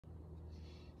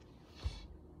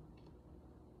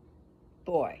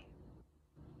Boy.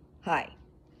 Hi.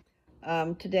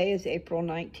 Today is April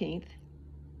 19th.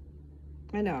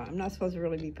 I know, I'm not supposed to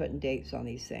really be putting dates on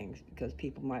these things because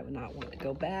people might not want to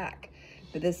go back.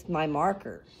 But this is my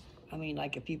marker. I mean,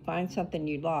 like if you find something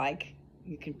you like,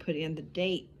 you can put in the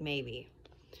date maybe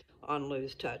on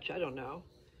Lose Touch. I don't know.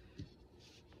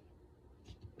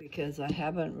 Because I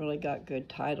haven't really got good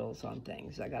titles on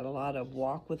things. I got a lot of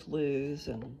Walk with Luz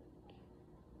and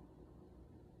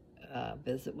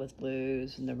Visit with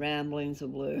Luz and The Ramblings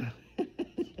of Lou.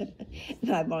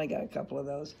 No, I've only got a couple of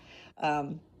those.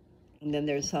 Um, And then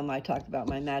there's some I talk about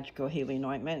my magical healing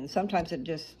ointment, and sometimes it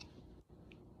just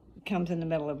comes in the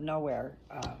middle of nowhere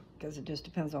because it just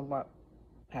depends on what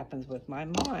happens with my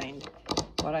mind,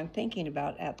 what I'm thinking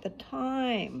about at the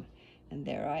time. And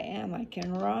there I am, I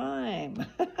can rhyme.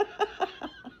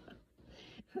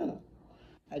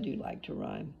 I do like to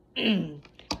rhyme.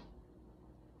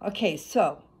 Okay,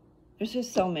 so there's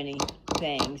just so many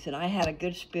things, and I had a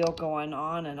good spiel going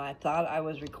on, and I thought I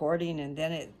was recording, and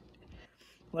then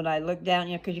when I looked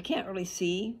down, because you can't really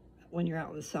see when you're out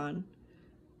in the sun.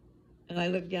 And I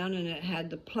looked down and it had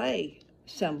the play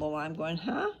symbol. I'm going,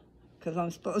 huh? Because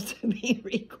I'm supposed to be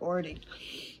recording.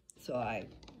 So I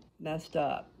messed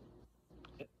up.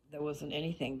 There wasn't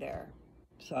anything there.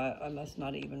 So I must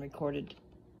not even recorded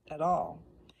at all.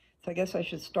 So I guess I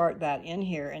should start that in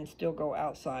here and still go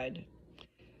outside.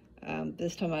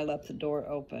 This time I left the door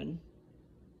open.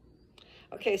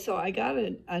 Okay, so I got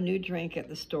a new drink at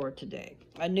the store today.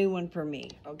 A new one for me.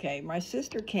 Okay, my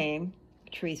sister came,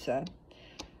 Teresa,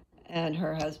 and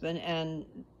her husband, and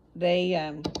they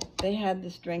had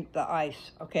this drink, the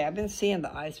ice. Okay, I've been seeing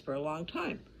the ice for a long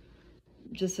time.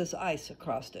 Just this ice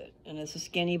across it, and it's a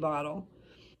skinny bottle.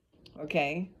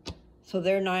 Okay, so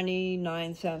they're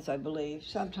 99 cents, I believe.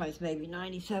 Sometimes maybe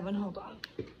 97. Hold on.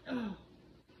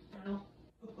 Oh.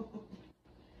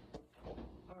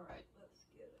 All right, let's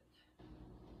get it.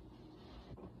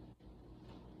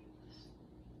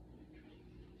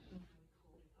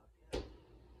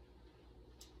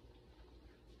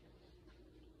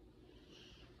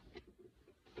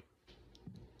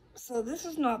 So this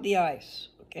is not the ice.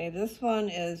 Okay, this one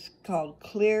is called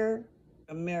Clear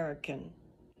American.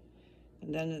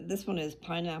 And then this one is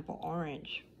pineapple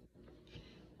orange.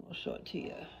 I'll show it to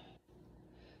you.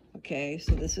 Okay,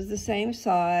 so this is the same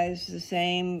size, the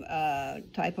same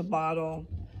type of bottle.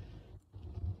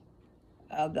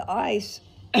 The ice,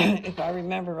 if I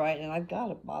remember right, and I've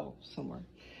got a bottle somewhere,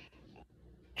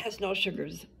 has no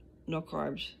sugars, no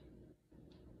carbs,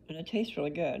 and it tastes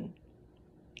really good.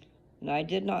 And I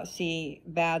did not see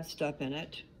bad stuff in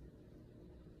it.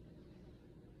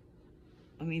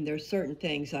 I mean, there's certain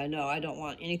things I know. I don't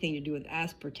want anything to do with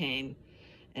aspartame.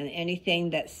 And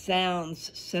anything that sounds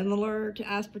similar to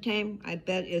aspartame, I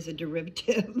bet is a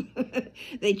derivative.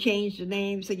 They changed the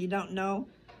name so you don't know.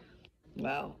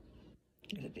 Well,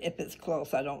 if it's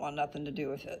close, I don't want nothing to do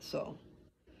with it. So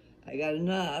I got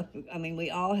enough. I mean,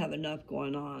 we all have enough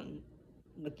going on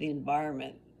with the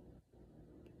environment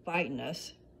fighting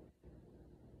us.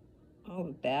 All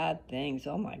the bad things.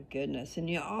 Oh my goodness.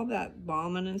 And all that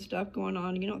bombing and stuff going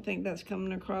on. You don't think that's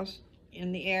coming across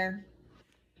in the air?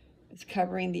 It's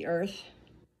covering the earth.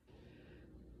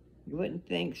 You wouldn't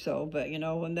think so, but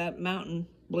when that mountain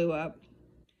blew up,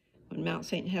 when Mount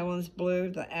St. Helens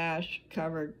blew, the ash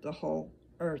covered the whole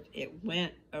earth. It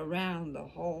went around the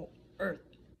whole earth.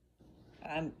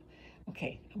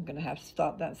 Okay, I'm going to have to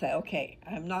stop that and say, okay,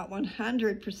 I'm not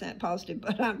 100% positive,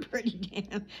 but I'm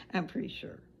pretty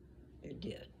sure it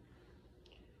did.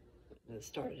 It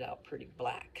started out pretty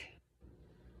black.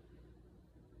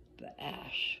 The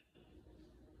ash.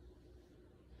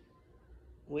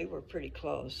 We were pretty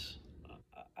close.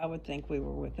 I would think we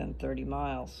were within 30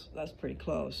 miles. That's pretty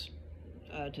close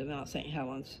to Mount St.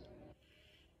 Helens.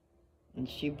 And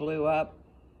she blew up.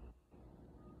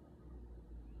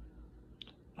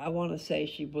 I want to say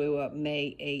she blew up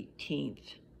May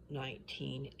 18th,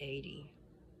 1980.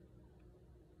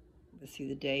 Let's see,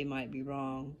 the day might be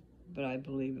wrong, but I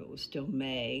believe it was still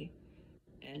May,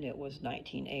 and it was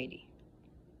 1980.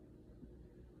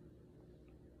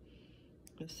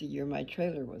 That's the year my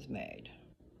trailer was made.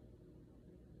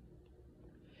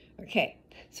 Okay,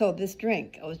 so this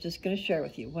drink, I was just going to share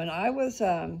with you. When I was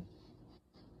a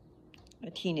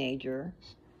teenager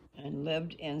and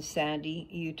lived in Sandy,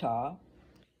 Utah,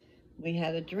 we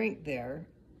had a drink there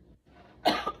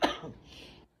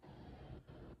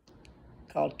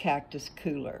called Cactus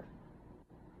Cooler.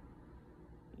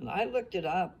 And I looked it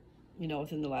up,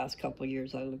 within the last couple of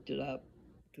years, I looked it up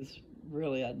because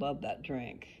really I love that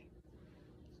drink.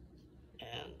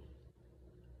 And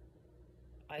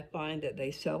I find that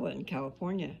they sell it in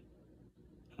California.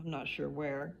 I'm not sure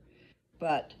where,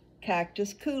 but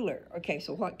Cactus Cooler. Okay,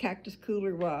 so what Cactus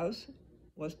Cooler was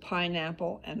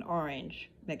pineapple and orange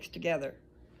mixed together.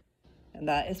 And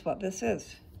that is what this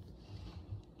is.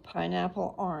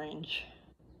 Pineapple orange.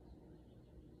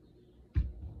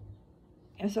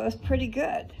 And so it's pretty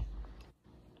good.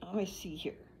 Let me see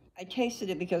here. I tasted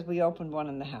it because we opened one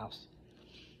in the house.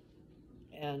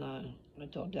 And I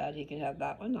told Dad he could have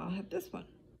that one. I'll have this one.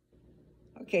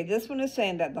 Okay, this one is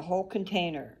saying that the whole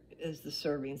container is the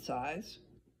serving size.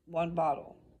 One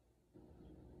bottle.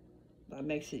 That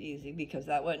makes it easy because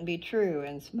that wouldn't be true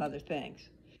in some other things.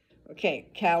 Okay,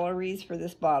 calories for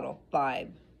this bottle, 5.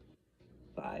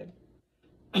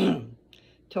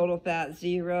 Total fat,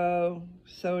 0.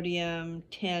 Sodium,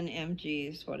 10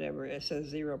 mgs, whatever. It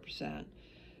says 0%.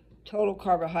 Total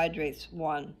carbohydrates,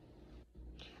 1.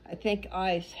 I think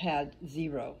ice had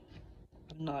 0.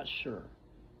 I'm not sure.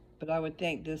 But I would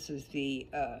think this is the,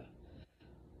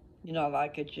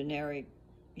 like a generic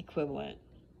equivalent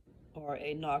or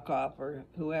a knockoff or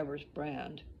whoever's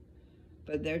brand.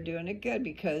 But they're doing it good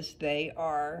because they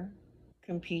are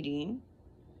competing.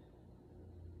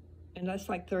 And that's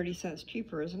like 30 cents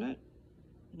cheaper, isn't it?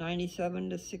 97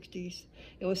 to 60.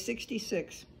 It was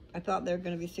 66. I thought they were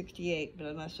going to be 68, but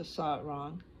I must have saw it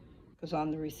wrong because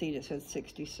on the receipt it said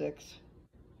 66.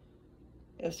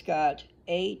 It's got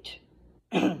 8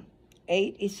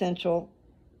 essential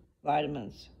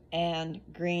vitamins and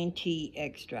green tea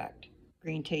extract.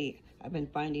 Green tea. I've been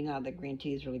finding out that green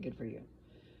tea is really good for you.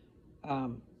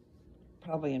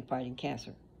 Probably in fighting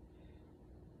cancer.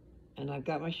 And I've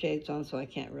got my shades on so I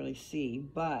can't really see,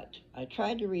 but I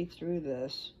tried to read through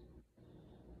this,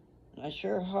 and I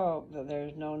sure hope that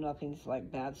there's nothing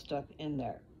like bad stuff in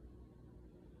there.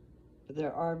 But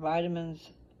there are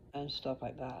vitamins and stuff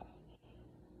like that.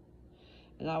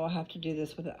 And I will have to do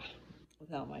this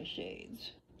without my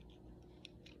shades.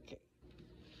 Okay.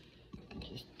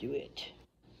 Just do it.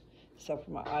 Except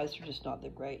for my eyes are just not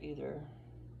that great either.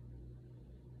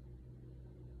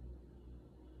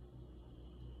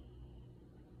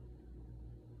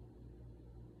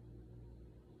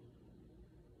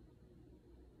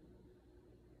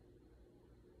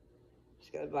 It's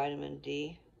got vitamin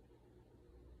D.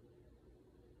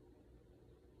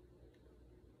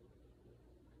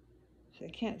 So I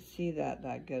can't see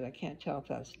that good. I can't tell if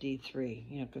that's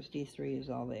D3, because D3 is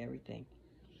all the everything.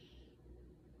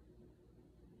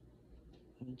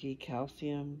 And D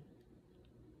calcium.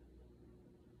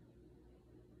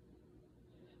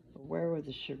 But where would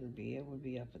the sugar be? It would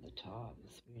be up at the top,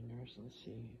 the sweeteners. Let's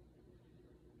see.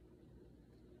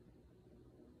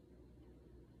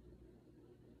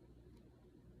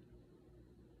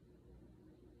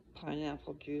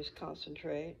 Pineapple juice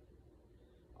concentrate,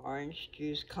 orange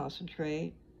juice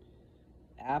concentrate,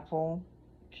 apple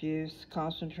juice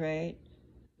concentrate,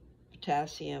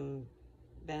 potassium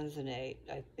benzoate,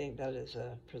 I think that is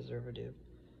a preservative,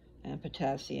 and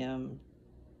potassium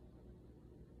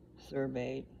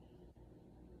sorbate,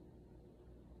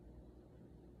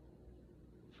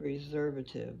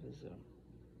 preservative is a,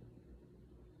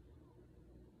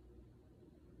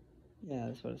 yeah,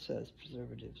 that's what it says,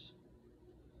 preservatives.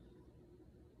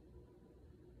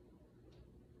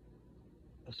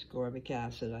 Ascorbic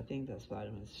acid, I think that's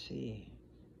vitamin C.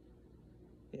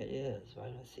 It is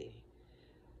vitamin C.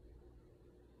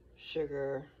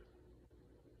 Sugar,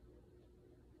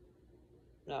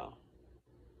 no,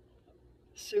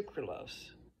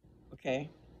 sucralose, okay?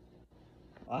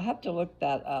 I'll have to look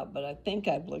that up, but I think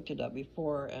I've looked it up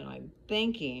before, and I'm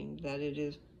thinking that it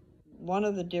is one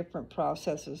of the different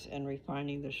processes in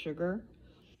refining the sugar.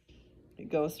 It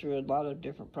goes through a lot of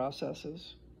different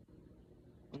processes.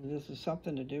 This is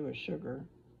something to do with sugar.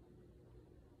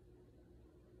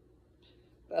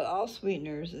 But all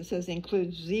sweeteners, it says,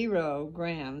 include 0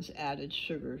 grams added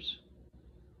sugars.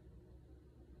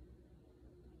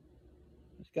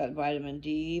 It's got vitamin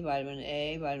D, vitamin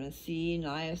A, vitamin C,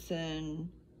 niacin,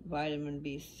 vitamin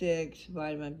B6,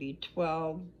 vitamin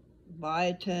B12,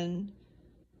 biotin,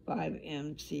 5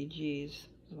 mcgs.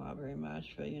 Not very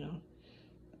much, but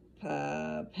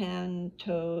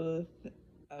pantoth,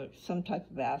 some type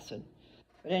of acid.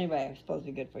 But anyway, it's supposed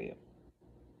to be good for you.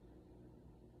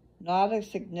 Not a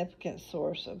significant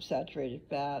source of saturated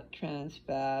fat, trans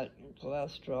fat,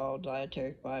 cholesterol,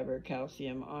 dietary fiber,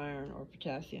 calcium, iron, or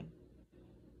potassium.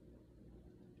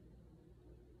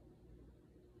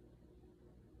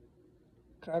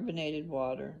 Carbonated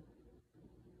water.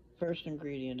 First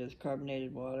ingredient is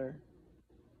carbonated water,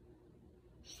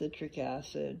 citric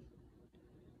acid,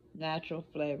 natural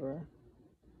flavor,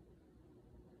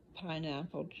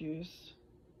 pineapple juice,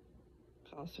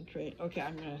 concentrate. Okay,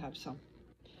 I'm going to have some.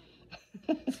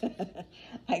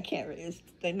 I can't read.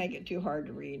 They make it too hard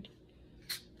to read.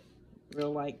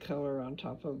 Real light color on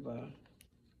top of,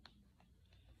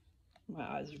 my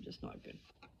eyes are just not good.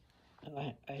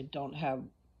 And I don't have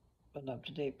an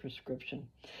up-to-date prescription.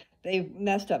 They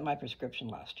messed up my prescription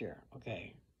last year,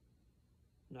 okay?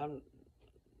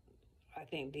 I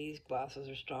think these glasses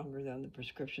are stronger than the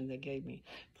prescription they gave me.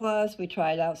 Plus, we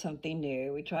tried out something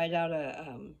new. We tried out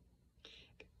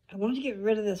I wanted to get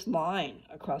rid of this line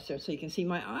across there so you can see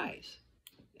my eyes.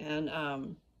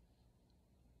 And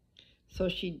so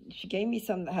she gave me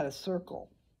some that had a circle.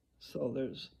 So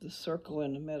there's the circle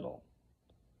in the middle.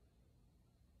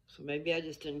 So maybe I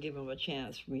just didn't give them a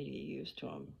chance for me to get used to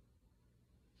them.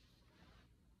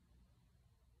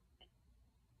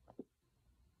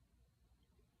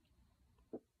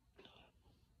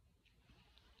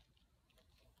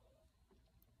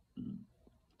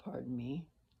 Pardon me.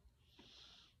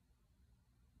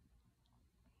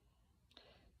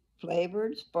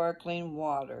 Flavored sparkling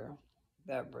water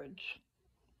beverage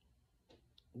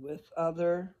with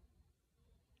other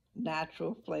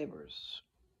natural flavors.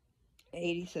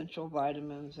 8 essential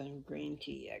vitamins and green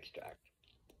tea extract.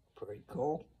 Pretty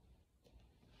cool.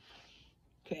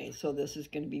 Okay, so this is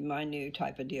going to be my new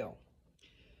type of deal.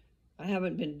 I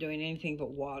haven't been doing anything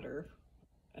but water,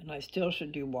 and I still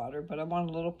should do water, but I want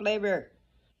a little flavor.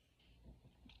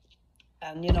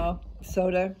 And you know,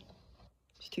 soda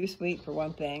is too sweet for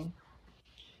one thing.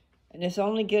 And it's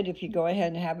only good if you go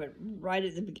ahead and have it right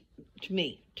at the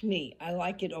beginning. To me, I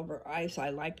like it over ice. I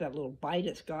like that little bite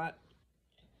it's got.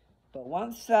 But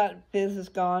once that fizz is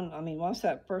gone, I mean, once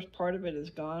that first part of it is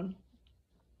gone,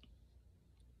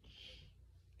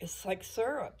 it's like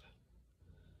syrup.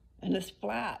 And it's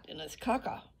flat, and it's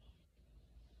caca,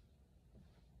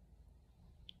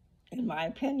 in my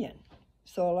opinion.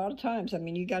 So a lot of times, I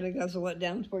mean, you got to guzzle it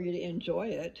down for you to enjoy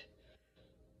it,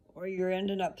 or you're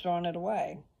ending up throwing it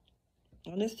away.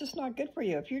 And it's just not good for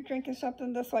you. If you're drinking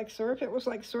something that's like syrup, it was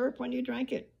like syrup when you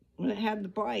drank it. When it had the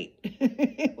bite,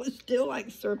 it was still like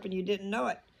syrup and you didn't know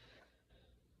it.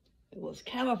 It was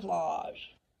camouflage.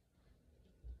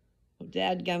 Well,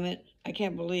 dadgummit, I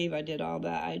can't believe I did all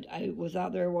that. I was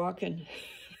out there walking,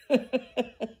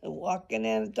 walking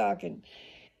and talking.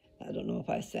 I don't know if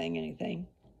I sang anything.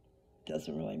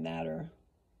 Doesn't really matter.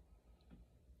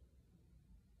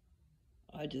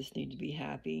 I just need to be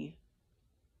happy.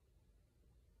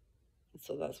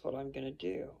 So that's what I'm going to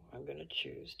do. I'm going to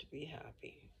choose to be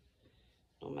happy,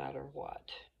 no matter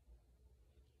what.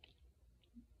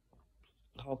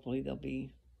 Hopefully they'll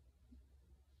be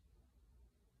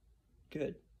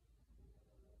good.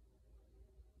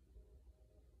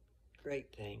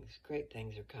 Great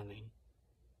things are coming.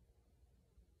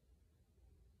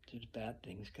 There's bad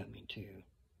things coming too.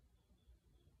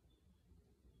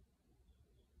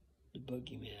 The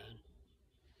boogeyman.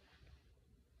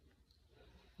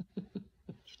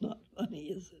 It's not funny,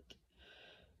 is it?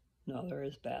 No, there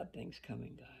is bad things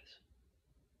coming, guys.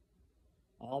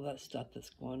 All that stuff that's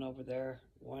going on over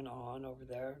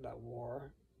there, that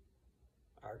war.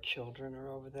 Our children are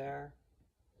over there.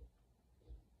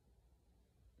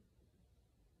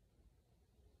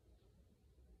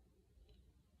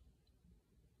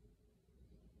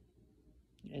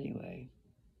 Anyway,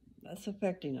 that's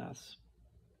affecting us.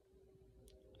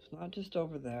 It's not just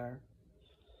over there.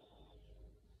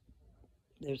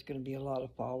 There's going to be a lot of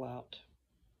fallout.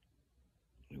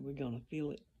 And we're going to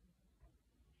feel it.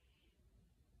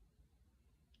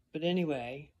 But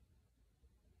anyway,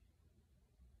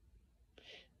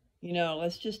 you know,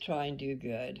 let's just try and do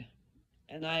good.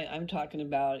 And I'm talking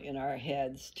about in our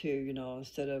heads too, you know,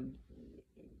 instead of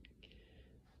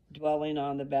dwelling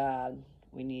on the bad,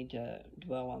 we need to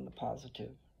dwell on the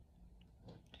positive.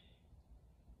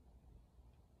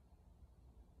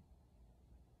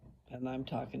 And I'm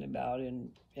talking about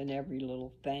in every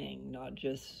little thing, not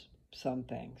just some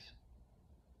things.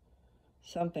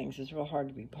 Some things it's real hard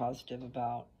to be positive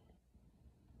about.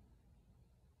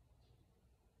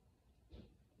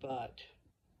 But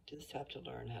just have to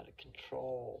learn how to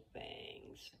control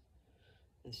things.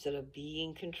 Instead of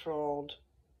being controlled,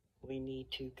 we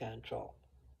need to control.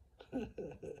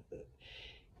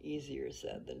 Easier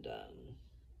said than done.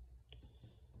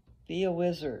 Be a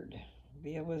wizard.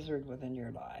 Be a wizard within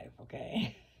your life,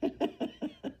 okay?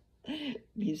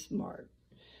 Be smart.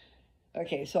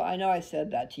 Okay, so I know I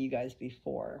said that to you guys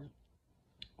before.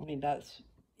 I mean, that's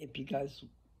if you guys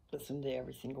listen to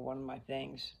every single one of my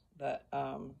things. But,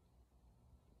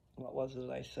 what was it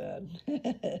I said?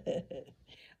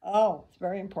 Oh, it's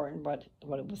very important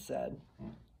what it was said.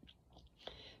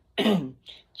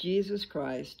 Jesus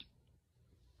Christ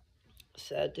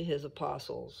said to his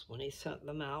apostles when he sent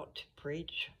them out to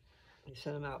preach He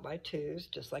sent them out by twos,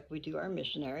 just like we do our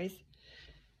missionaries.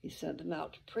 He sent them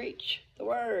out to preach the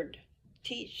word,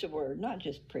 teach the word, not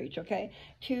just preach, okay?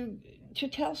 To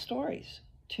tell stories,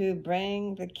 to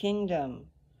bring the kingdom.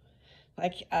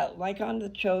 Like on The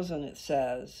Chosen, it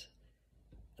says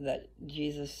that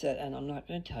Jesus said, and I'm not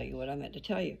going to tell you what I meant to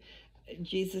tell you.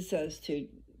 Jesus says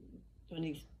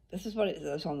this is what it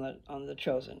says on the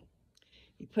Chosen.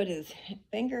 He put his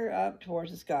finger up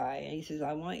towards the sky, and he says,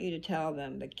 I want you to tell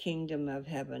them the kingdom of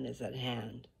heaven is at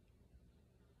hand.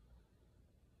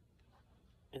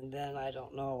 And then I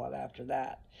don't know what after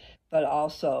that. But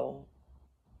also,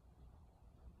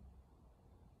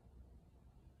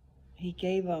 he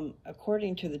gave them,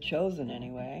 according to The Chosen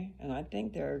anyway, and I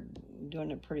think they're doing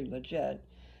it pretty legit,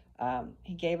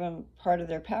 he gave them part of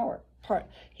their power.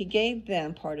 He gave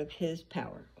them part of his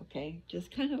power, okay?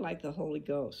 Just kind of like the Holy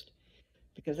Ghost.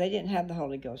 Because they didn't have the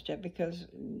Holy Ghost yet, because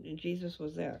Jesus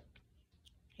was there.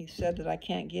 He said that I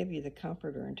can't give you the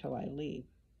Comforter until I leave.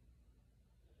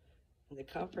 And the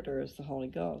Comforter is the Holy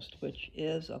Ghost, which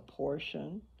is a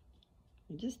portion.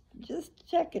 Just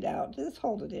check it out. Just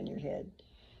hold it in your head.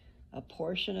 A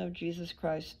portion of Jesus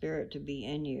Christ's Spirit to be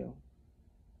in you.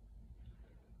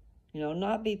 You know,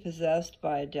 not be possessed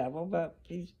by a devil,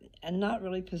 and not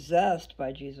really possessed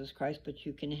by Jesus Christ, but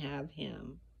you can have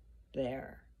him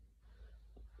there.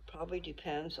 Probably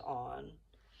depends on,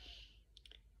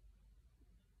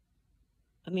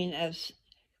 as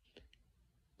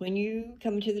when you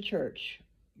come to the church,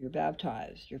 you're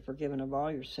baptized, you're forgiven of all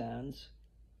your sins,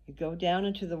 you go down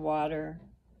into the water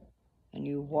and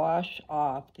you wash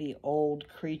off the old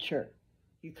creature.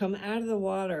 You come out of the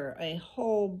water a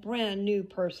whole brand new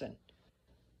person.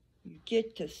 You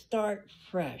get to start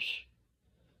fresh.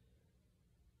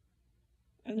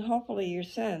 And hopefully your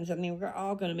sins, we're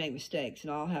all going to make mistakes and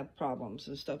all have problems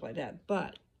and stuff like that,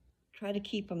 but try to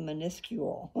keep them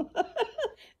minuscule. Try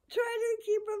to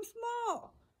keep them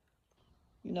small.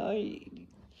 You know,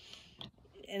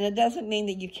 and it doesn't mean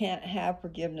that you can't have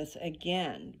forgiveness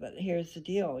again, but here's the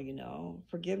deal,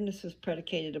 forgiveness is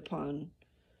predicated upon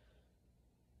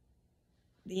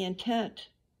the intent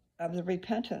of the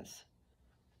repentance.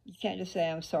 You can't just say,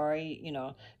 I'm sorry,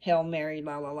 Hail Mary,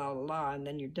 la, la, la, la, la, and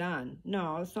then you're done.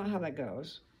 No, that's not how that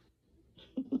goes.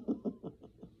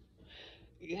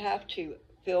 You have to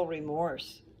feel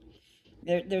remorse.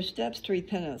 There's steps to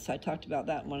repentance. I talked about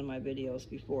that in one of my videos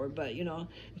before. But,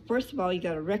 first of all, you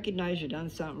got to recognize you've done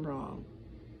something wrong.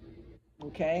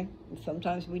 Okay? And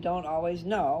sometimes we don't always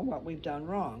know what we've done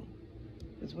wrong,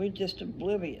 because we're just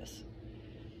oblivious.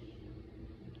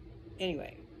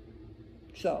 Anyway.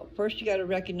 So, first you got to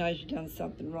recognize you've done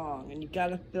something wrong, and you got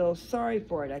to feel sorry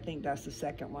for it. I think that's the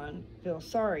second one. Feel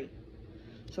sorry.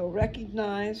 So,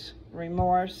 recognize,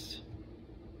 remorse,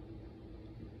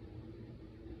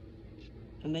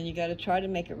 and then you got to try to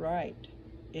make it right,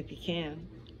 if you can.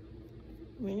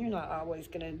 You're not always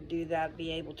going to do that,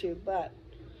 be able to, but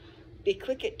be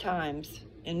quick at times,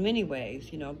 in many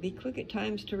ways, be quick at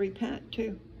times to repent,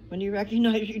 too. When you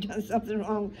recognize you've done something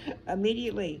wrong,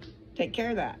 immediately take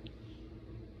care of that.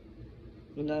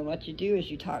 What you do is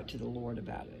you talk to the Lord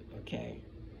about it, okay?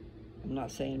 I'm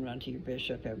not saying run to your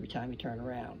bishop every time you turn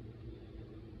around.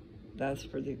 That's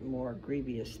for the more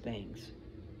grievous things.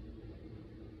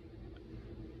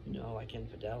 Like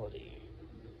infidelity.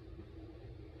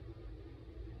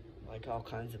 Like all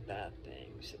kinds of bad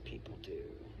things that people do.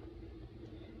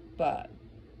 But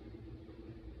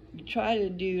you try to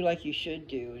do like you should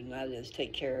do, and that is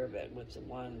take care of it with the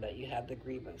one that you have the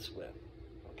grievance with,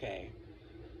 okay?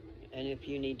 And if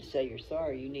you need to say you're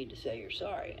sorry, you need to say you're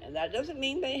sorry. And that doesn't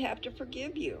mean they have to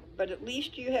forgive you, but at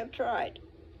least you have tried.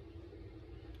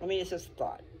 It's just a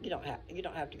thought. You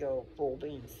don't have to go full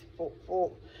beans,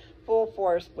 full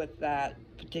force with that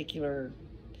particular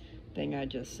thing I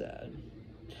just said.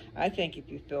 I think if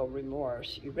you feel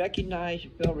remorse, you recognize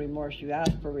you feel remorse, you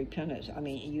ask for repentance.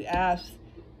 You ask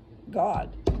God,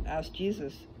 ask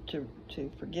Jesus to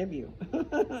forgive you.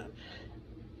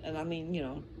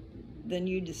 And then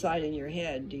you decide in your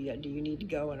head, do you need to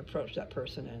go and approach that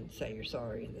person and say you're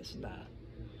sorry and this and that?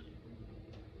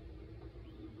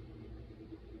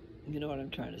 You know what I'm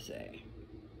trying to say?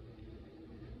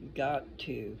 You've got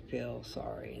to feel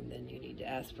sorry, and then you need to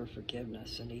ask for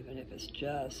forgiveness. And even if it's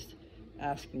just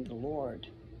asking the Lord,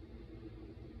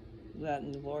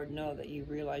 letting the Lord know that you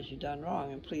realize you've done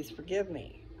wrong, and please forgive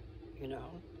me,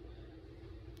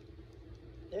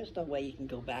 There's no way you can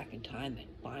go back in time and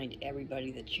find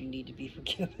everybody that you need to be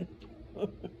forgiven.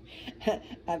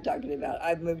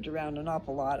 I've moved around an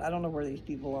awful lot. I don't know where these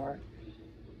people are.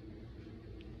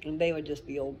 And they would just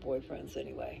be old boyfriends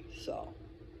anyway, so.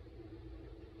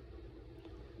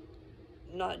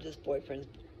 not just boyfriends,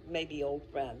 maybe old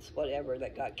friends, whatever,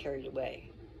 that got carried away.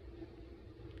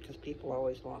 Because people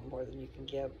always want more than you can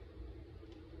give.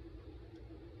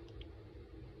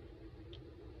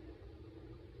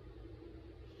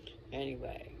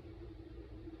 Anyway,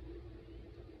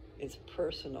 it's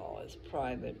personal, it's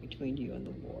private between you and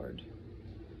the ward.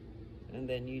 And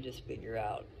then you just figure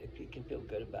out if you can feel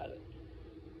good about it.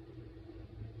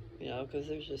 You know, because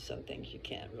there's just some things you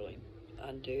can't really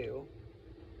undo.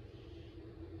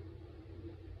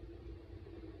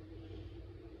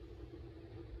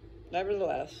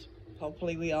 Nevertheless,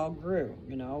 hopefully we all grew.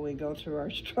 You know, we go through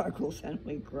our struggles and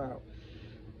we grow.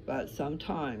 But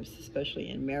sometimes, especially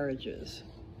in marriages,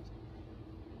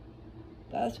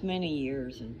 that's many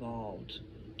years involved.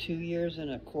 2 years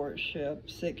in a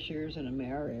courtship, 6 years in a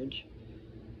marriage,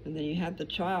 and then you have the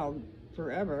child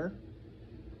forever.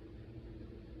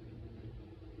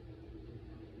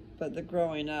 But the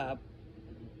growing up,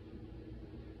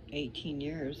 18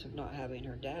 years of not having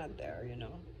her dad there, you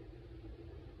know.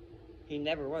 He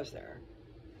never was there.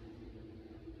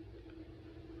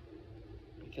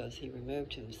 Because he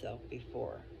removed himself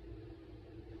before.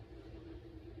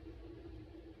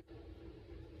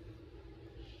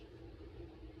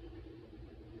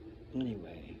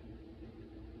 Anyway,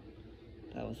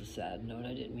 that was a sad note.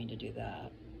 I didn't mean to do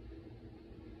that.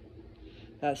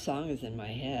 That song is in my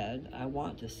head. I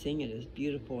want to sing it as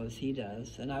beautiful as he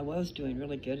does. And I was doing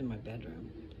really good in my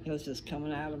bedroom. It was just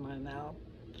coming out of my mouth.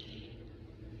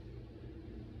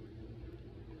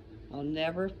 I'll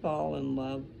never fall in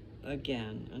love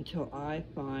again until I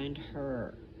find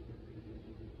her.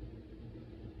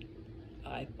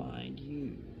 I find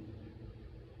you.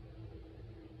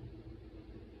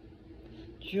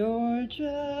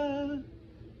 Georgia.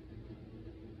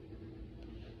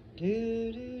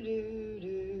 Do do do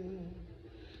do.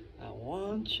 I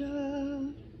want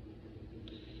you.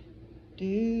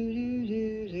 Do do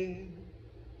do do.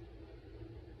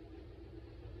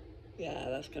 Yeah,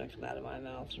 that's going to come out of my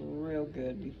mouth real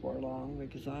good before long,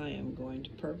 because I am going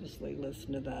to purposely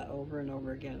listen to that over and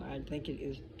over again. I think it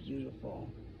is beautiful.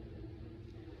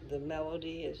 The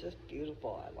melody is just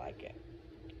beautiful. I like it.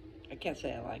 I can't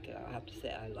say I like it. I'll have to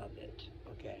say I love it.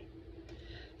 Okay.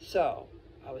 So,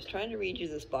 I was trying to read you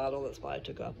this bottle. That's why I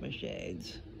took off my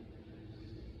shades.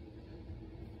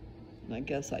 And I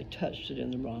guess I touched it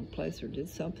in the wrong place or did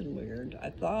something weird.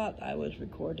 I thought I was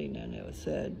recording and it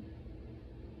said,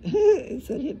 it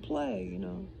said hit play, you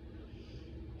know.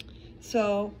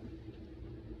 So,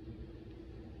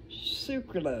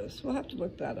 sucralose. We'll have to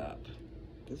look that up.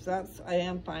 Because I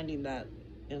am finding that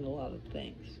in a lot of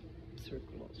things.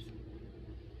 Sucralose.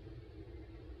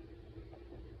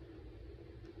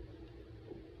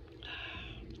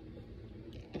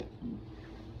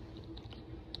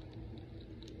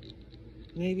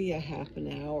 Maybe a half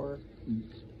an hour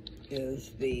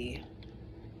is the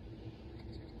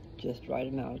just right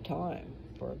amount of time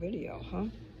for a video, huh?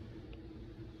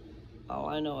 All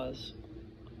I know is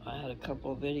I had a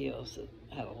couple of videos that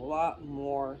had a lot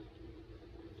more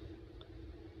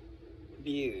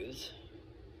views,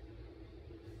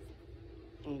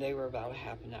 and they were about a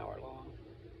half an hour long.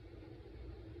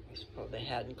 That's what they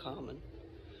had in common.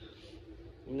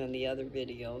 And then the other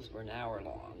videos were an hour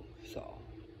long. So,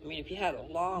 I mean, if you had a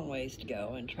long ways to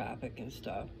go in traffic and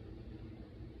stuff,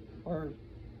 or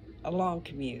a long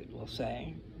commute, we'll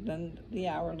say, then the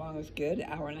hour long is good,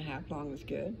 hour and a half long is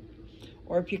good.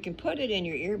 Or if you can put it in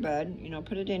your earbud, you know,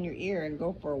 put it in your ear and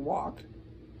go for a walk,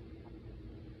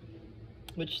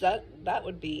 which that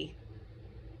would be,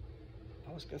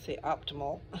 I was going to say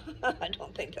optimal. I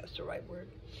don't think that's the right word.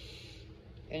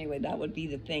 Anyway, that would be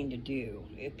the thing to do.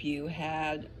 If you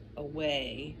had a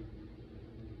way,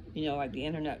 you know, like the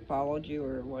internet followed you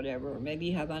or whatever, or maybe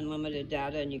you have unlimited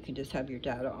data and you can just have your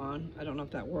data on. I don't know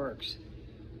if that works.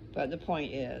 But the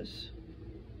point is,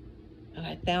 and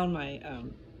I found my,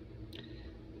 I'm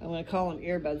going to call them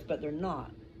earbuds, but they're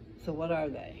not. So what are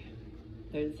they?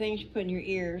 They're the things you put in your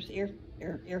ears,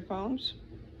 earphones.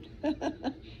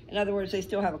 In other words, they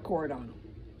still have a cord on them.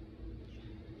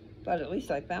 But at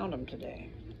least I found them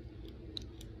today.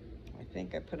 I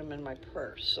think I put them in my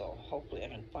purse, so hopefully I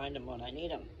can find them when I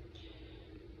need them.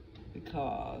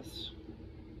 Because,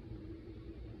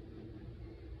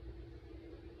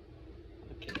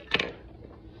 okay,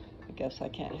 I guess I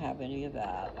can't have any of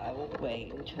that. I will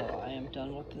wait until I am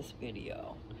done with this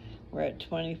video. We're at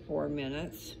 24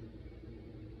 minutes.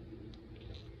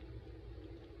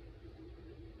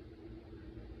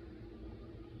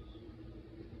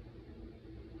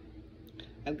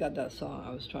 I've got that song.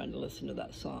 I was trying to listen to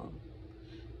that song.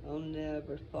 I'll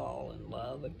never fall in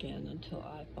love again until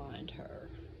I find her.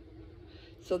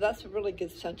 So that's a really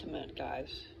good sentiment,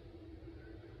 guys.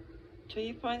 Till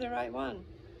you find the right one.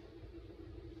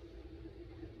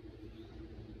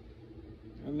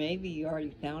 Or maybe you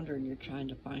already found her and you're trying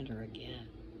to find her again.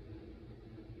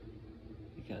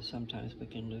 Because sometimes we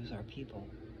can lose our people.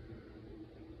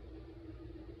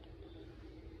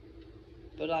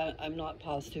 But I'm not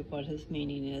positive what his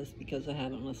meaning is because I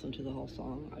haven't listened to the whole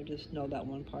song. I just know that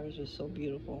one part is just so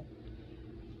beautiful.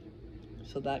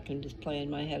 So that can just play in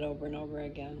my head over and over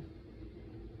again.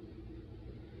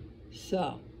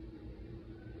 So,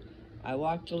 I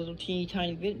watched a little teeny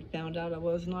tiny bit and found out I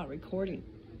was not recording.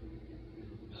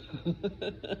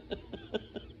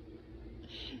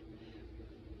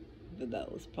 But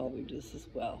that was probably just as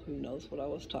well. Who knows what I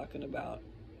was talking about.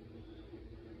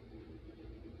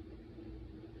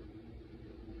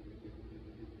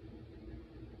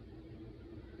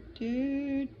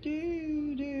 Do,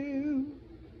 do, do.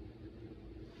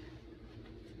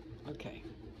 Okay.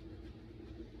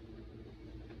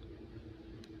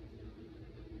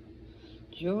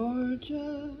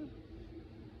 Georgia.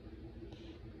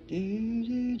 Do,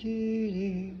 do, do,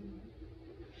 do.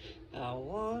 I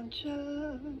want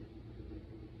you.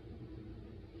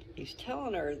 He's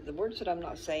telling her, the words that I'm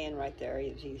not saying right there,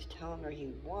 he's telling her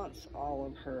he wants all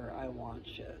of her I want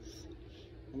yous.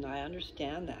 And I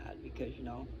understand that because, you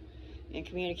know, in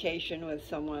communication with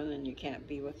someone and you can't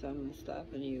be with them and stuff,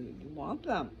 and you want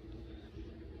them.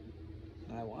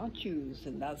 I want yous,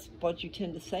 and that's what you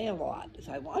tend to say a lot, is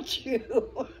I want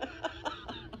you.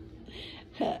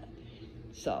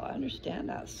 So I understand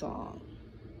that song.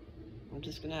 I'm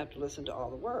just going to have to listen to all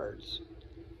the words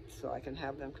so I can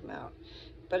have them come out.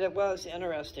 But it was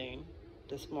interesting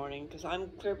this morning because I'm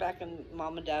clear back in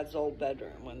Mom and Dad's old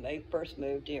bedroom when they first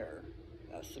moved here.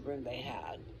 That's the room they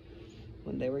had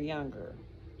when they were younger.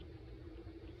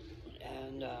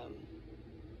 And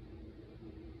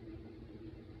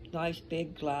nice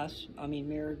big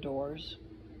mirror doors.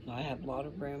 I had a lot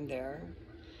of room there.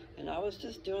 And I was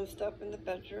just doing stuff in the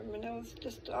bedroom and it was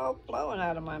just all flowing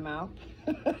out of my mouth.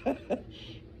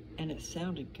 And it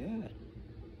sounded good.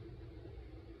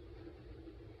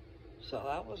 So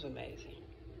that was amazing.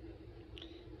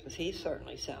 Because he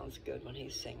certainly sounds good when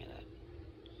he's singing it.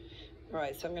 All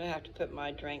right, so I'm going to have to put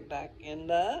my drink back in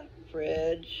the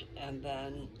fridge and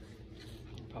then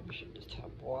I probably should just have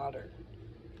water.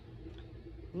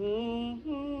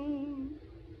 Mm-hmm.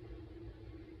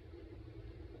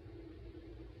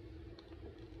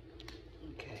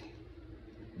 Okay.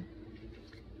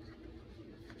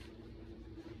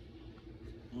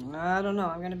 I don't know.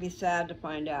 I'm going to be sad to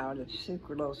find out if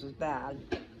sucralose is bad.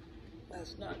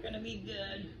 That's not going to be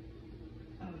good.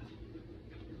 Okay.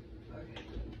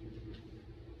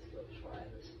 Let's go try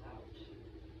this out.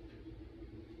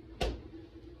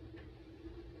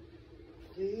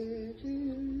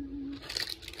 Do-do.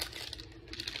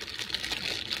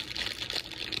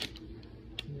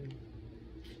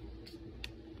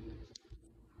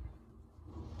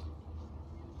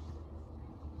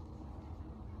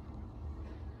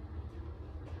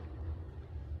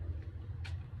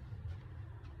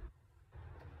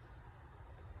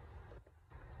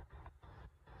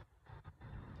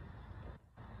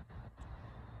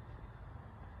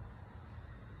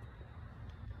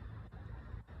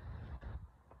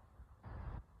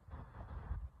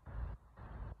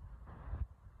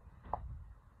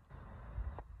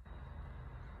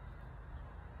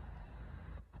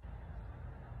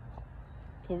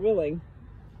 Well, really,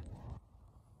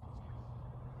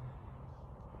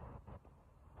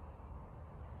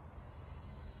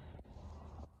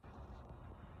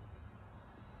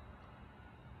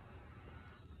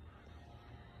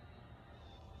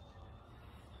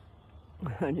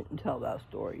 I didn't tell that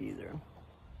story either.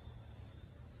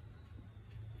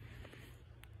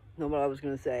 No, what I was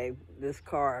going to say, this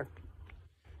car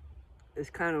is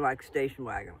kind of like a station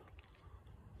wagon.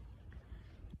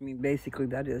 I mean, basically,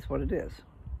 that is what it is.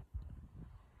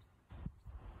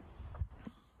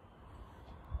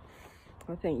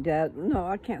 I think Dad, no,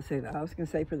 I can't say that. I was going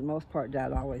to say for the most part,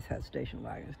 Dad always had station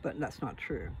wagons, but that's not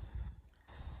true.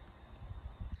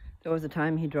 There was a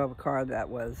time he drove a car that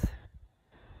was,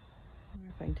 I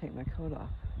wonder if I can take my coat off.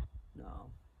 No.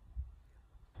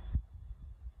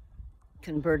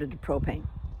 Converted to propane.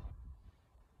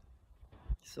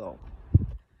 So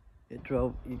it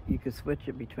drove, you could switch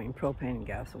it between propane and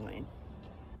gasoline.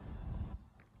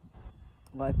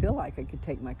 Well, I feel like I could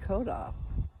take my coat off.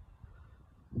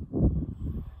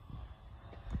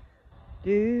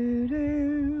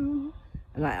 Do-do.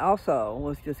 And I also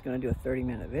was just going to do a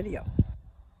 30-minute video.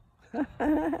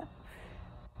 But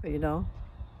you know,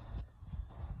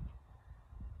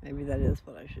 maybe that is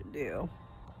what I should do.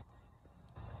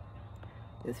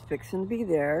 is fixing to be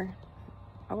there.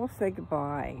 I will say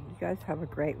goodbye. You guys have a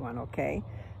great one, okay?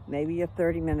 Maybe a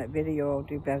 30-minute video will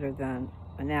do better than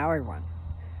an hour one.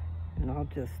 And I'll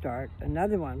just start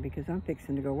another one because I'm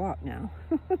fixing to go walk now.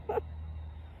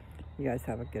 You guys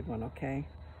have a good one, okay?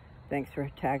 Thanks for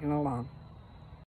tagging along.